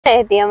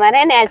હતી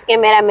અમારે ને આજ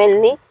કેમેરામેન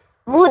ની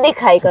મું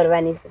દેખાઈ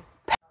કરવાની છે.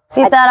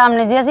 સીતારામ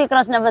ને જય શ્રી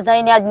કૃષ્ણ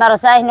બધાઈને. આજ મારો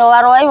સાહેબ નો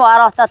વારો આવ્યો.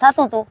 આ રસ્તા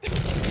થાતું તું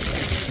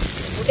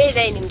ઉડે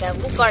જાય ને તા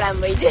બુકળામ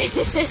વઈ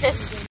જાય.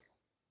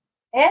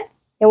 હે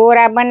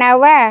ઓરા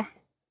બનાવવા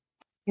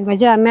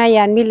મજા મે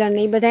યાર મિલન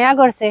ને બધા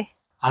આગળ છે.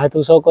 હા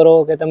તું શું કરો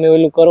કે તમે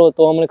ઓલું કરો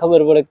તો અમને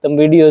ખબર પડે કે તમે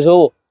વિડિયો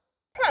જોવો.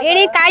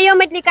 એની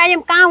કાયમ એટલી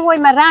કાયમ કામ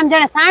હોય માં રામ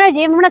જાણે સાણ જ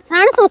એમ હમણાં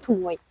સાણ શું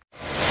થું હોય.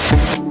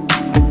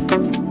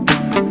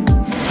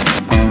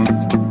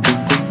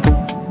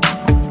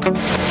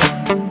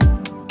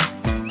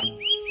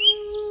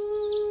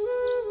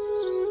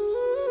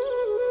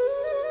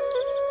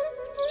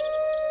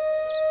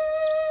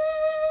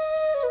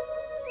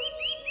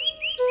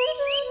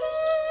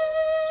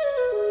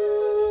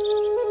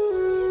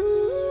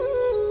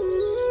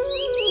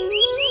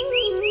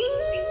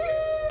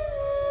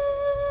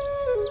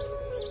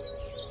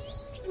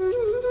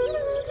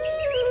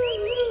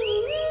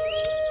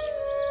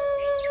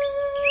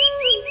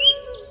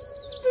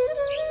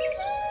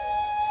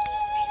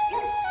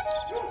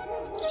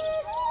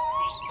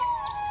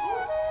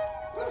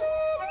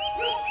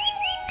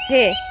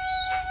 હે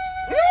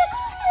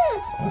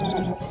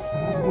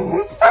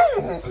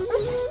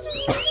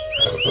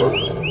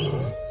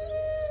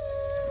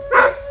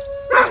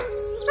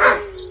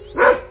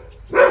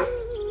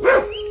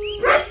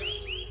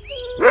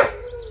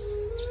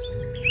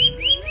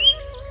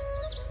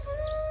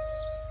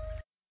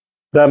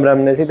રામ રામ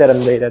ને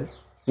સીતારામ દઈ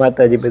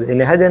માતાજી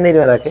બધાને હાજર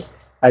નહીં રાખે.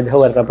 આજ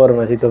સવારના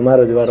પરમાં સીધો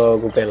મારો જ વારો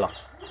આગુ પહેલા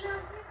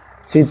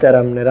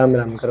સીતારામ ને રામ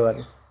રામ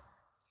કરવાની.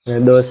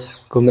 દોસ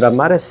ઘુમરા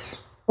મારેસ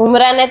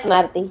ઘુમરા ને જ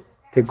મારતી.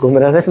 ઠીક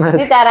ઘુમરા ને જ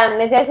મારતી. સીતારામ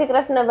ને જય શ્રી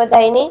કૃષ્ણ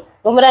બધાયની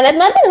ઘુમરા ને જ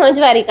મારતી.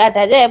 હંજવારી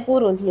કાઢા જાય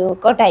પૂરું થયું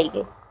કટાઈ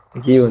ગઈ.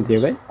 કેવું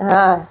થયું ભાઈ?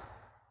 હા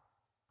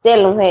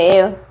ચેલું હે એ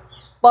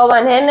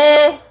પવન હે ને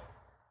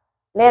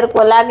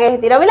લેરકો લાગે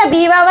હતી. રમીલા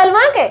બી વાવલ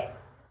માં કે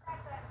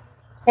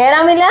હે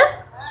રમીલા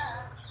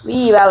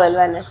બી વાવલ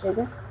વાના છે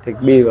જો. ઠીક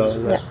બી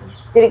વાવલ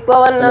ત્રિક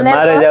પવન નો લેરકો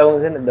મારે જાવું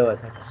છે ને દવા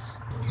સાથે.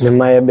 ને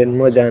માયા બેન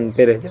મોજાન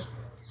પહેરે છે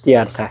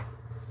તૈયાર થાય.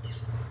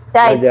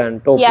 મોજાન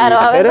ટોપી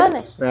પહેરે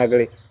ને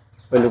આગળ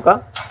પેલું કા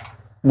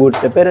બૂટ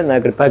તે પહેરે ને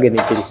આગળ ભાગે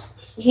નીકળી.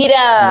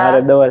 હીરા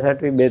મારે દવા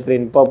છાંટવી બે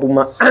ત્રણ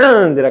પપુમાં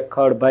જરા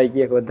ખડ ભાઈ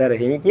કે વધારે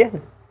હી કે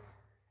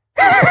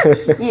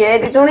એ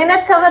દી તુણી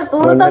નત ખબર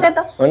તું તો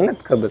કેતો મને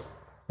નથી ખબર.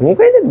 હું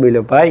કઈ નથી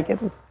બોલ્યો ભાઈ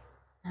કેતો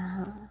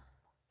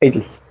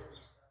એટલી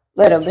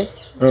બરોબર.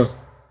 હા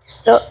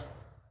તો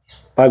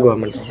ભાગવા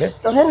માંડો કે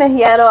તો હે ને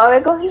હિયારો આવે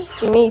કો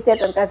કે મી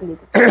સેટર કાઢી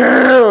લીધું.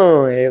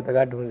 એ તો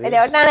કાઢવું છે એટલે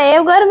અટાણે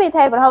એવું ગરમી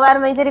થાય પણ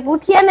હવારમાં જરીક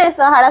ઉઠીએ ને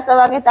 6:30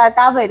 વાગે તાર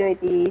ટાબર હોય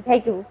તી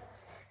થઈ ગયું.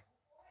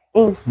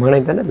 મને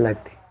તો નથી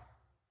લાગતી.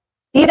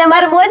 ઈ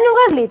તમારે મોજ નું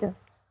કાઢ લીધું.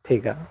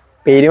 ઠીક આ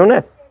પહેર્યું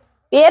ને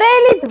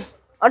પહેરાઈ લીધું.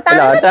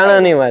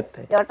 અટાણાની વાત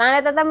થાય. અટાણે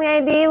તો તમે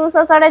અહીં દીવ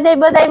સસડે જઈ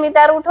બધાય મી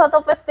તાર ઉઠો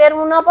તો પછી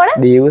પહેરવું ન પડે.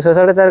 દિવસ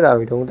 7:30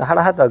 આવી તો હું તો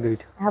 7:30 વાગે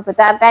ઉઠ્યો. હા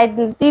પણ તાર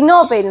કાઈ તી નો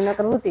પહેર્યું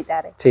નકર ઉતી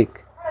તારે. ઠીક.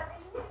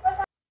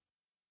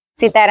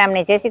 સીતારામ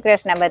ને જય શ્રી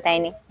કૃષ્ણ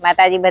બધાઈને.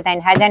 માતાજી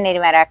બધાને હાજર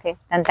નિર્વા રાખે,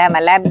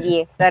 ધંધામાં લાભ દે,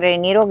 શરીર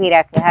નિરોગી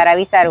રાખે, હારા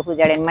વિચારો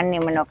ઉજાડે,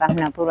 મનની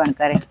મનોકામના પૂર્ણ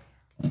કરે.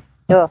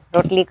 જો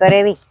રોટલી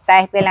કરેવી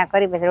સાહ પેલા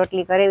કરી પછી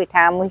રોટલી કરેવી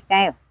ઠા મૂકી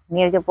આવ્યો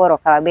નીરજો પોરો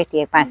ખાવા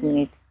બેઠી 5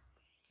 મિનિટ.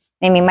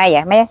 એમી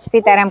માયા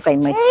સીતારામ કઈ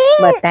મળી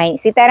બધા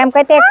સીતારામ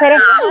કહેતે ખરે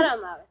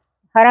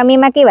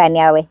હરામીમાં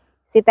કેવાની આવે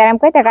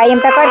સીતારામ કહેતા કાયમ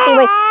તો કરતી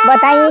હોય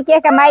બધા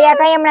ઈ કે માયા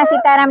કઈ હમણાં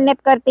સીતારામ ને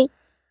કરતી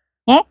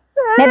હે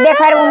ને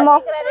દેખાડવું મો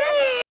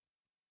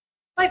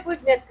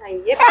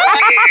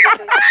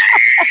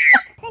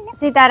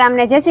સીતારામ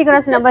ને જય શ્રી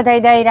કૃષ્ણ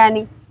બધાય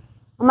દાયરાની.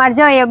 અમાર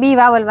જો એ બી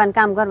વાવલવાનું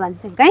કામ કરવાનું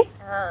છે કઈ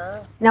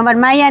નંબર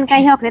માયાને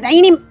કઈ હક ને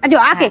ઈની જો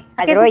આ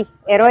કે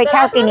રોય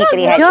ઠાવતી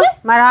નીકળી જો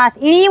મારો હાથ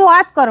ઈની એવો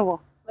હાથ કરવો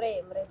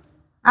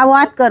આવો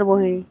હાથ કરવો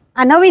ઈની.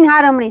 આ નવીન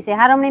હારમણી છે.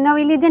 હારમણી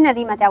નવી લીધી ને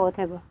એમાં આવો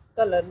થયો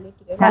કલર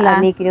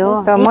નીકળ્યો.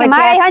 તો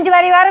મારે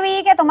હંજવારી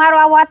વારવી કે તો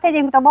મારો આવો હાથ થઈ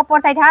જાય તો બપોર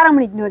થાય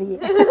હારમણી જ નો રહીએ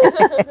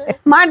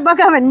માટ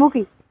બગાવે ને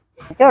મૂકી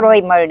જો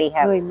રોય મરડી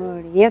હા રોય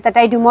મરડી એ તો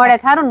ટાઈટુ મોડે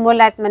થારું ને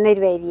મોલાત માં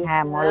નરવાઈ રહી.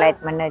 હા મોલાત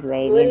માં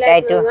નરવાઈ રહી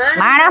ટાઈટુ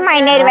માણા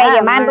માં નરવાઈ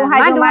રહી માંદુ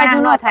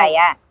હાજુ નો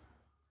થાય. હા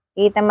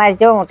ઈ તમારે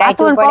જો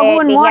ટાઈટુ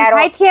પડે યાર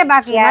ફાઈઠે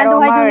બાકી માંદુ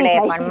હાજુ નહીં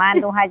થાય પણ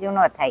માંદુ હાજુ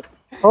નો થાય.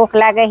 ભૂખ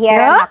લાગે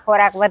યાર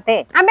ખોરાક વધે.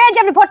 આ બે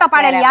જમણી ફોટો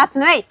પાડેલી હાથ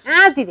નહીં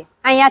આથી દે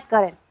આ યાદ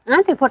કરે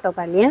આથી ફોટો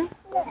પાડી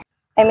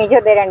તમે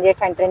જો દેરાણ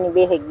જેઠાણ ટ્રેની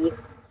બેહી ગઈ.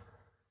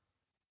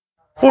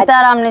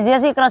 સીતારામ ને જય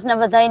શ્રી કૃષ્ણ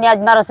બધાઈને.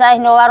 આજ મારો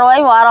સાહેબ નો વારો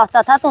આવ્યો. આ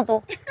રસ્તા થાતું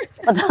તું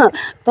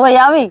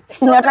તોય આવી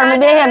નટણ में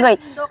બેહે ગઈ.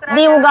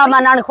 દીવ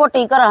ગામમાં નાણ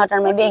ખોટી કરે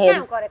હટણ में બેહે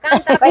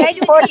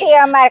ખોટી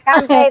અમાર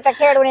કામ થાય તો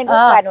ખેડૂને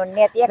દુખવાનું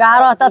ને એક આ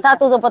રસ્તા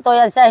થાતું તો પતો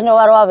યાર સાહેબ નો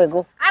વારો આવે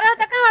ગો. આ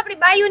રસ્તા કામ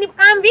આપણી બાયુની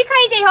કામ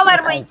વિખાઈ જાય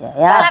હવારમાં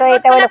યાર તો એ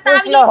તો ઓલો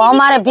પૂછલો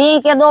અમારે ભી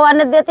કે દોવા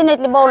ન દેતી ને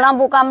એટલે બહુ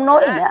લાંબુ કામ ન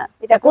હોય ને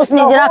એટલે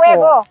કુછની જ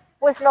રાખો.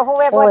 પૂછલો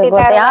હુવે ગોતી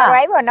તારો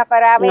આવ્યો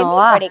નકર આવે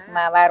ની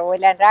ઘડીકમાં વારો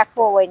ઓલા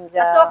રાખવો હોય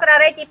ને છોકરા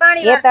રહેતી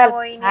પાણી વાળતા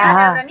હોય ને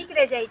આડા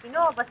નીકળે જાય તી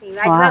નો પછી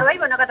રાજવાર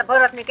આવ્યો નકર તો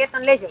ભરત ને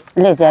કેતન લઈ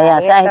જાય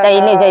યાર સાહેબ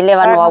ઈ લઈ જાય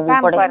લેવાનું આવવું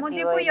પડે.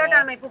 મુંદી કોઈ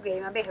અટાણમાં પૂગે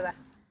એમાં બેહવા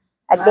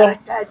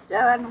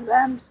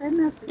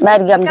બહાર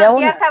ગામ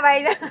જવું ને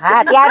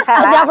હા ત્યાર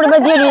આજે આપણે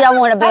બધી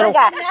જવું ને ભેરું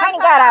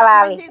કરાવવા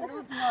આવી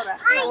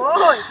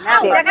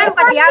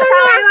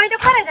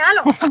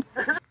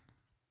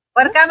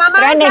પરકામાં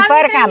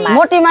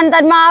મોટી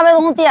મંડળ માં આવે તો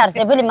હું તૈયાર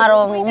છે પેલી મારો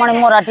મણી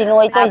મોરાઠી નું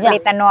હોય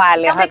તો નો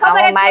હાલે હું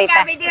મારી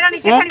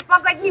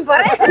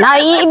ના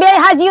ઈ બે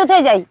હાજીઓ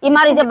થઈ જાય ઈ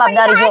મારી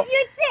જવાબદારી જો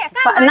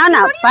ના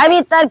ના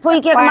ભાઈ તાર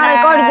ફૂઈ કે મારે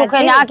કડ દુખે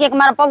ને આ કે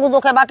મારા પગ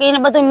દુખે બાકી એને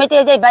બધું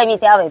મિટી જાય ભાઈ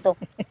મીથી આવે તો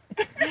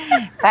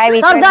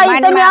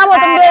સરદાઈ તમે આવો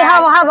તમે બે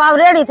હા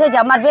રેડી થઈ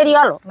જા માર બેરી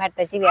હાલો માર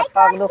તો જીવે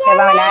પગ દુખે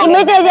વાલા ઈ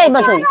મિટી જાય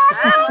બધું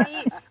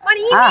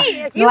હા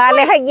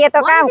વાલે હઈએ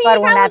તો કામ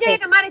કરવું ના છે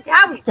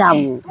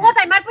જાવું તો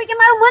થાય માર ફૂઈ કે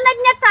મારું મન જ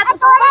ન થાતું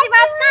તો પછી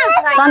વાત ના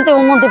થાય શાંતિ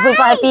હું મુંતી ફૂઈ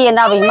પાસે પીએ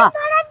ના આવી માં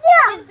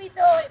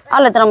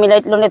હાલે ત્રમી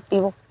એટલો ને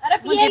પીવો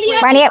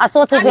પણ આ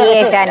સોથી ફેરે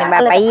છે જાને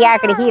બાપા ઈ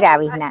આકડી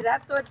હીરાવી ના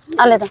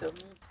હાલે તો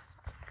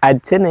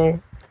આજ છે ને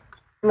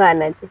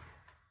માના છે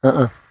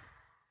હા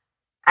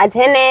આ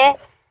છે ને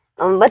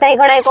બધા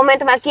ઘણા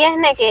કોમેન્ટ માં કહે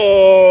ને કે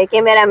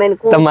કેમેરામેન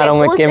તમારો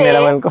મેં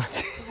કેમેરામેન કોણ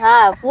છે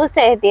હા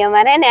પૂછે હતી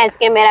અમારે ને આજ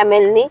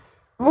કેમેરામેન ની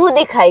મુંહ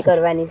દેખાઈ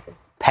કરવાની છે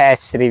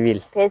ફેસ રિવીલ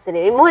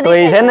મુંહ તો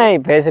એ છે ને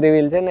ફેસ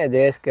રિવીલ છે ને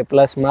JSK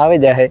પ્લસ માં આવી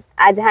જાય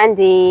આજ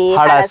હાંજી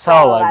 6:30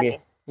 વાગે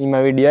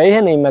ઈમાં વિડિયો આવી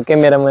છે ને ઈમાં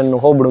કેમેરામેન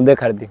નું હોબડું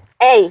દેખાડતી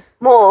એ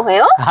મો હે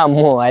હો હા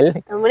મો હાલ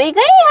હમણી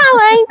ગઈ હા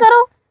વાઈ કરો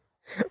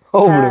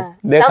હોબડું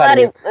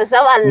દેખાડી તમારી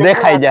સવાલ ને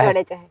દેખાઈ જાય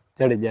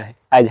ચડી જાય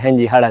આજ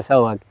હાંજી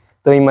 6:30 વાગે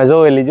તો ઈમાં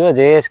જોવેલી જો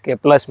JSK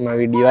પ્લસ માં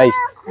વિડિયો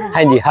આવી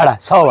હાંજી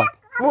 6:30 વાગે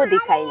મુંહ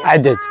દેખાઈ ને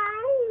આજ જ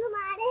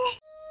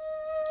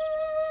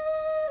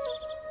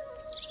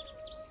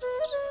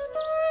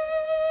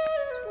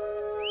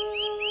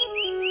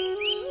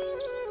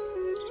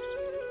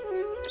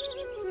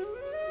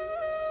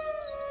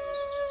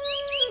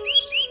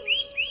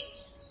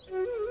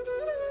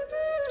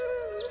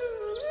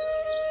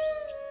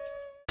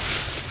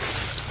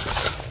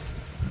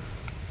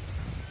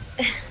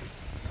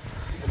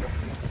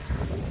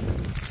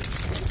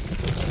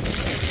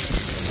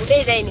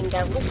ઉડે જાય ને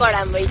કા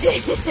ઉકળામ વઈ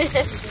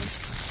જાય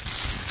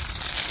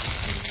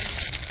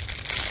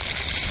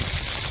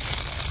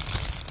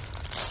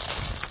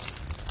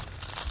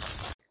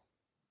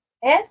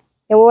હે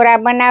ઓરા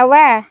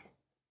બનાવવા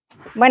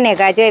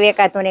બનેગા જો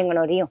એકાતું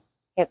રીંગણું રહ્યું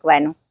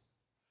શેકવાનું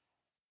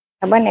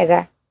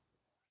બનેગા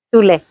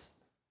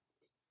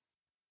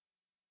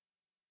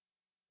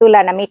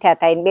ચૂલાના મીઠા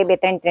થાય ને બે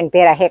ત્રણ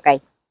ભેરા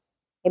શેકાય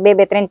એ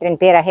બે ત્રણ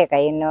ભેરા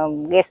શેકાય અને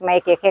ગેસમાં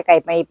એક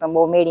શેકાય પણ એ પણ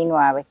બહુ મેળી ન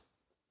આવે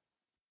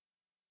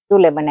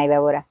ચૂલે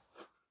બનાવ્યા ઓરા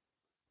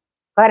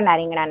ઘરના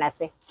રીંગણાના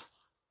છે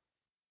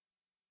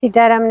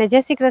સીતારામ ને જય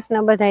શ્રી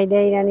કૃષ્ણ બધાય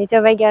દૈરાની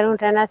ચવાઈ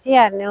રૂંઠાના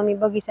શિયાર ને અમી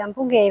બગીચામાં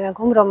પૂગે આવ્યા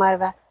ઘૂમરો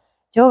મારવા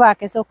જોવા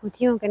કે ચોખ્ખું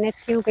થયું કે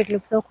નથી થયું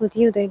કેટલું ચોખ્ખું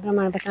થયું તો એ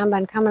પ્રમાણે પછી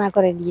આંબાને ખામણા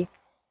કરી દઈએ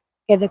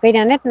કે તો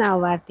કર્યા નથી ના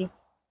વારતી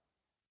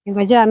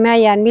જા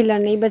માયા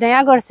મિલન ને એ બધા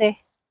આગળ છે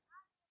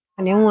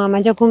અને હું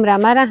આમાં જો ઘૂમરા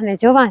મારા ને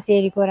જોવા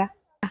શેરી કોરા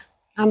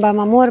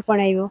આંબામાં મોર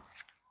પણ આવ્યો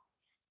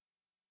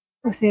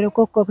ઉસેરો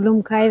કોક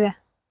લૂમખા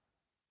આવ્યા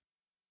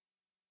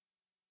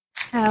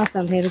હા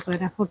અસલ હેરું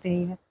કોરા ફૂટે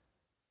આવ્યા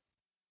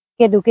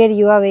કેદું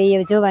કેરીયું આવે એ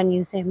જોવાની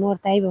છે મોર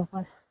તો આવ્યો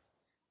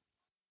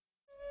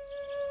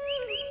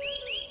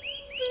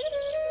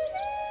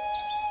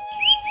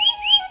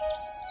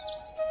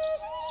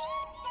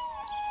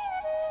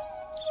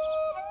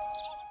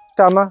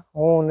પણ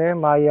હું ને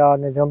માયા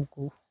અને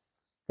જમકુ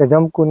કે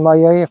જમકુ ને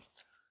માયા એક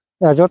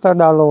ત્યાં જોતા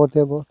ડાલો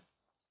થેગો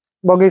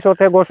બગીચો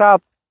થેગો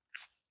સાપ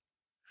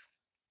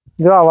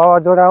જો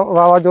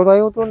વાવાઝોડું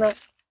આવ્યું હતું ને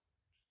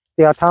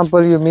ત્યાં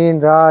થાંભલ્યું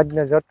મીન રાજ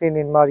ને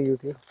જતીની માર્યું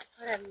હતું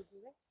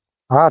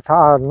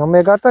હા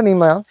નમે ગાતા ને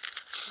એમાં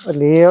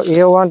એટલે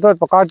એ વાંધો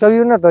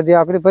કાઢવ્યું ને તો જે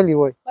આકડી ભલી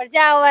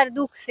હોય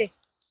દુઃખ છે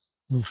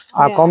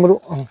આ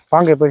કમરું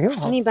ભાંગે પડ્યું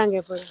નહીં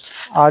ભાંગે પડે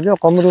આ જો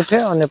કમરું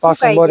છે અને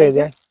પાછું બરે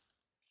જાય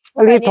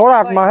એટલે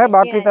થોડાક માં હે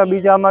બાકી તો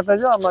બીજામાં તો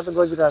જો આમાં તો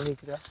ગજરા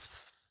નીકળ્યા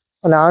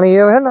અને આણી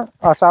એ હે ને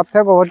આ સાપ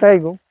થેગો વટાઈ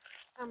ગયું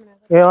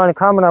એ આણી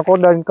ખામણા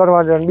કોદાળી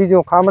કરવા જાય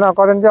બીજો ખામણા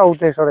કરે ને જાવ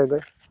તે સડે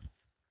ગઈ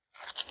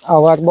આ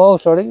વાત બહુ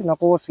સડી ને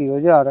કોસી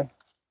હોય જ્યારે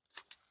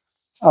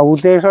આ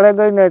ઉતે સડે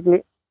ગઈ ને એટલે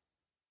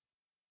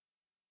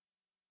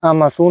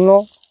આમાં સૂનો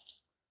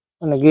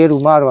અને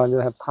ગેરું મારવા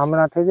જોઈએ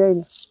ખામણા થઈ જાય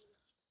ને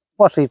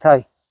પછી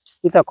થાય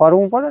એ તો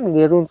કરવું પડે ને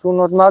ગેરું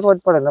સૂનો મારવો જ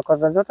પડે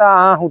નકર જોતા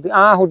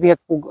આ સુધી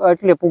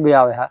એટલે પૂગે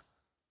આવે હા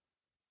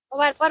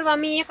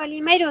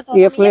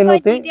એકલી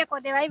નથી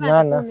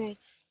ના ના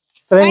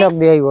ત્રણ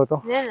બે આવ્યો હતો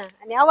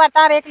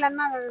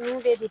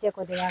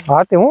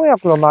હા તે હું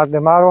એકલો માર દે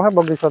મારો હે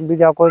બગીચો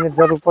બીજા કોઈની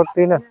જરૂર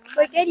પડતી ને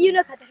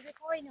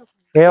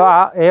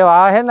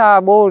એવા હે ને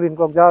આ બહુ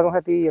કોક જારું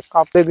હે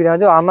કાપ બગડ્યા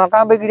જો આમાં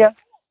કાં બગડ્યા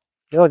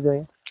જો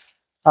જોઈએ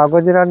આ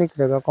ગજરા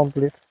નીકળેગા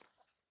કમ્પ્લીટ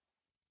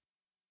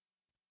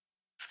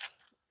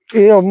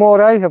એ મોર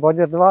આવી છે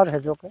બજેટ વાર છે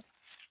જોકે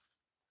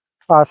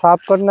આ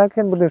સાફ કરી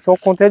નાખીએ ને બધું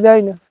ચોખ્ખું થઈ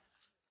જાય ને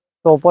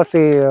તો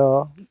પછી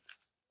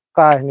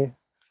કાંઈ નહીં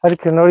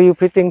હરખી નળિયું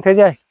ફિટિંગ થઈ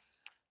જાય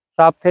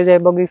સાફ થઈ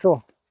જાય બગીચો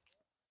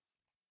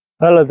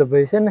હાલો તો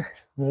ભાઈ છે ને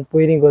હું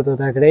પોઈરી ગોતો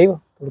આગળ આવ્યો,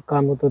 થોડું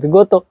કામ હતું તે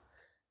ગોતો.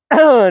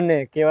 અને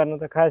કહેવાનું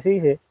તો ખાસ એ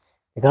છે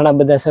ઘણા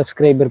બધા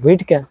સબસ્ક્રાઈબર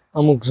ભીટક્યા,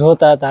 અમુક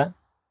જોતા હતા,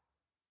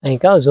 અહીં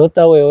કાં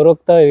જોતા હોય,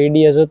 ઓળખતા હોય,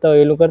 વિડીયો જોતા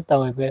હોય, એલું કરતા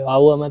હોય, ભાઈ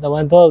આવવામાં તો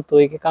વાંધો આવતો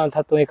હોય કે કામ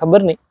થતું હોય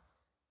ખબર નહીં,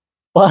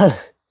 પણ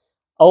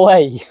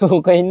અવાય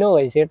એવું કંઈ ન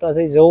હોય. સેટો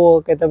થઈ જોવો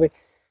કે તમે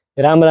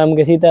રામ રામ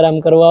કે સીતારામ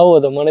કરવા આવો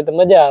તો મને તો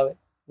મજા આવે.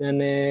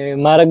 અને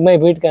માર્ગમાં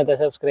ભીટકા હતા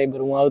સબસ્ક્રાઈબર,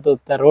 હું આવતો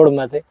હતા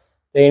રોડમાંથી,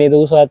 તો એની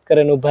તો ઉસ વાત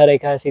કરે ને ઉભા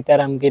રાખ્યા,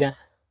 સીતારામ કર્યા,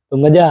 તો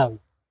મજા આવે.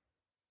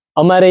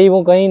 અમારે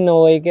એવું કંઈ ન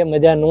હોય કે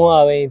મજા ન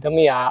આવે,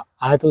 તમે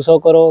હાથ ઊંચો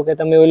કરો કે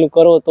તમે ઓલું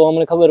કરો તો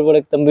અમને ખબર પડે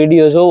કે તમે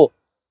વિડીયો જોવો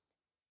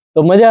તો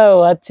મજા આવે,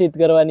 વાતચીત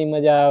કરવાની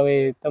મજા આવે.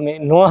 તમે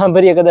નો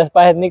સાંભળીએ કદાચ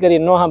પાસે નહીં કરીએ,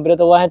 નો સાંભળે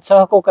તો વાહ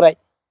સહકો કરાય,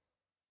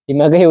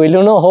 એમાં કઈ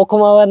ઓલું ન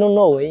હોખમાં આવવાનું ન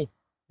હોય.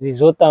 જે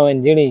જોતા હોય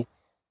ને જેની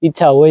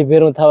ઈચ્છા હોય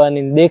ભેરું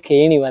થવાની દેખે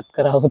એની વાત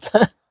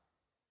કરાવતા.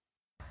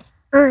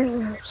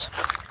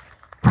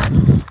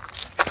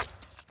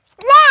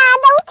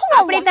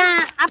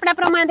 આપણા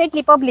પ્રમાણે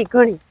એટલી પબ્લિક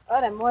ઘણી,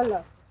 અરે મોલો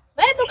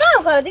ભાઈ તું કામ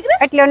કરે દીકરા,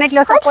 એટલો ને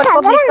એટલો સપોર્ટ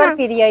પબ્લિક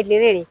કરતી રહી એટલે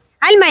રેડી.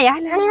 હાલ માં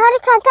યાર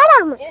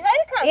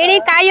એની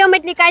કાયમ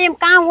એટલી કાયમ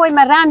કામ હોય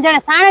માં રામ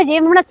જાણે સાણે જ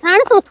એમ હમણાં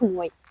સાણસો થું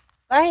હોય.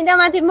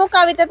 વાહિંદામાંથી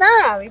મુકાવી તો તાં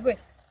આવી બોલ.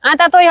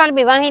 આતા તોય હાલ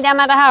બી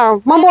વાહિંદામાં તો હા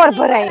મમોર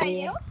ભરાઈ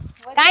રહી.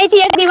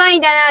 કાઈથી એક દી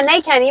વાહિંદા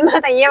નાખ્યા ને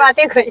એમાં તો એવા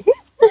તે કોઈ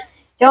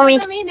જોમી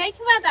તમે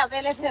નાખવા તા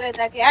પેલે ફેરે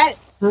તા કે હાલ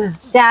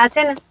જા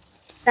છે ને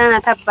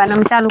તાણા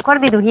થાપવાનું ચાલુ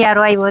કરી દીધું.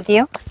 હિયારો આવ્યો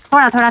હતી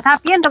થોડા થોડા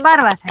થાપીએ ને તો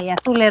બારવા થાય.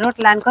 સુલે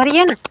રોટલા ને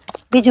કરીએ ને,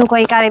 બીજું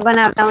કોઈ કારે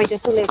બનાવતા હોય તો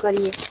સુલે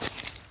કરીએ.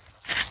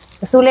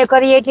 સુલે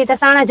કરીએ એટલે તો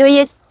સાણા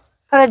જોઈએ જ,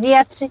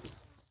 ફરજિયાત છે.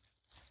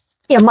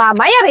 એ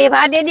મામા યાર એ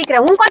વાદે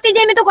દીકરા હું કરતી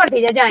જાય મેં તો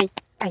કરતી જાય. જાય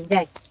આઈ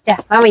જાય જા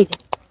આવી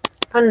જાય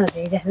ફન્નો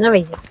જાય જા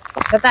નવાઈ જાય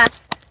છતાં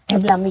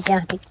ઢેબલા મી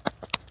ક્યાંથી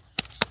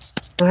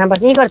હા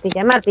બસ ઈ કરતી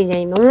જાય મારતી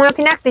જાય. હું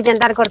આથી નાખતી જાય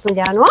તાર કરતું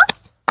જવાનું.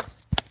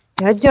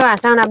 હો જો આ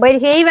સાણા બરી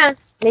છે એવા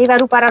ને એવા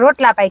રૂપારા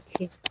રોટલા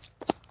પાકી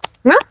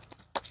હા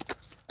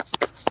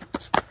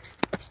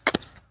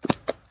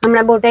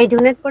હમણાં બહુ ટાઈટ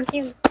નથી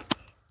પડતી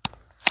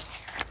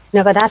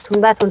નકર હાથું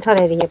બાથું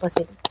ઠરે રહીએ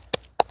પછી.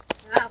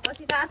 હા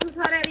પછી તો આથું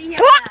થરે રહી હે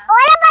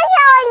ઓલે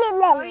પછી ઓલી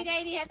લે ઓઈ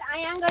રહી હે આ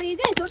આંગળી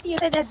દે છોટી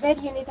હે જ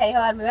ભેરી ની થાય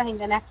હવાર મે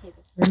વાહિંદા નાખી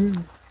દે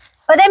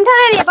તો એમ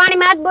ઠરે રહીએ પાણી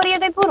માં હાથ બોરીએ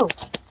તો પૂરું.